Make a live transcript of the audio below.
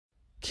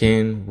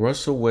Can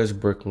Russell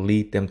Westbrook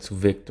lead them to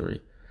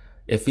victory?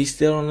 If he's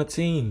still on the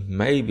team,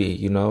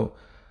 maybe,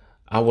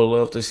 I would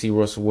love to see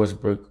Russell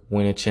Westbrook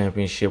win a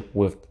championship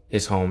with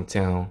his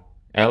hometown,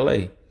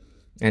 LA.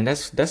 And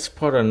that's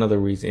part of another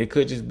reason. It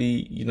could just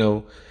be,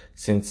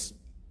 since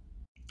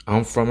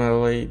I'm from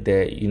LA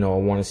that, I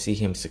want to see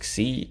him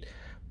succeed.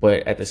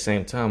 But at the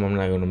same time, I'm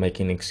not going to make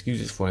any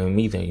excuses for him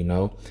either.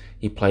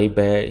 He played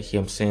bad.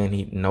 I'm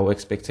saying no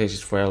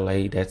expectations for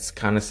LA. That's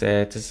kind of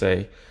sad to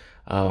say.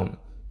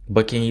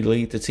 But can he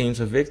lead the team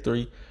to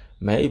victory?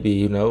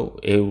 Maybe,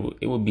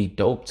 it would be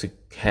dope to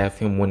have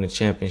him win the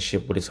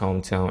championship with his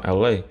hometown,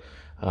 LA.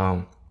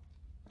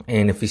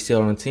 And if he's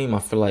still on the team, I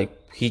feel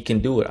like he can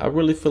do it. I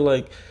really feel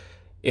like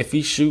if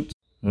he shoots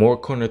more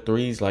corner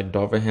threes like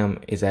Darvin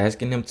is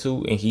asking him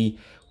to, and he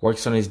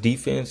works on his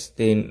defense,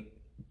 then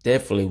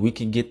definitely we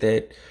could get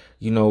that,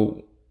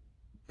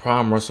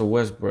 prime Russell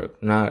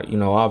Westbrook. Not,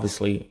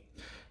 obviously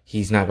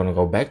he's not going to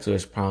go back to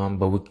his prime,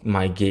 but we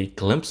might get a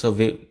glimpse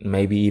of it,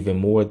 maybe even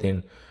more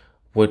than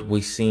what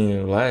we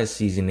seen last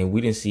season. And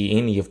we didn't see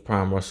any of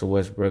prime Russell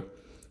Westbrook,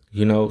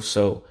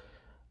 so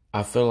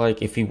I feel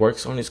like if he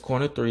works on his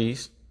corner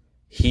threes,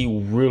 he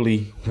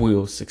really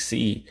will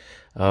succeed.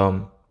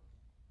 And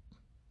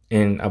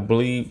I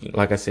believe,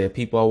 like I said,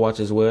 people I watch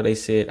as well, they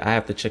said, I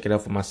have to check it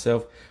out for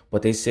myself,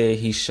 but they said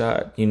he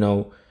shot,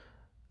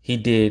 he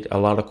did a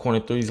lot of corner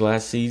threes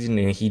last season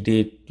and he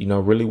did,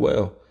 really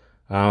well.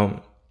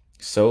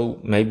 So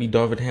maybe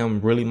Darvin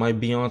Ham really might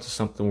be onto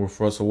something with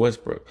Russell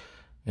Westbrook.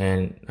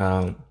 And,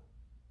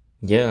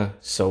 yeah,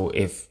 so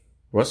if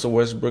Russell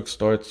Westbrook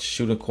starts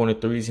shooting corner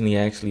threes and he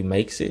actually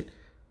makes it,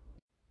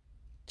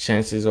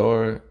 chances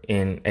are,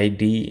 and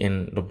AD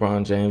and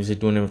LeBron James are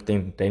doing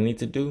everything that they need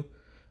to do,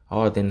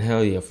 oh, then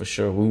hell yeah, for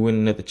sure. We win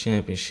another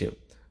championship.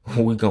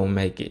 We gonna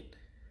make it.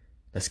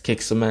 Let's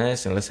kick some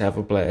ass and let's have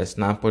a blast.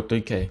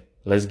 9.3K.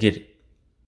 Let's get it.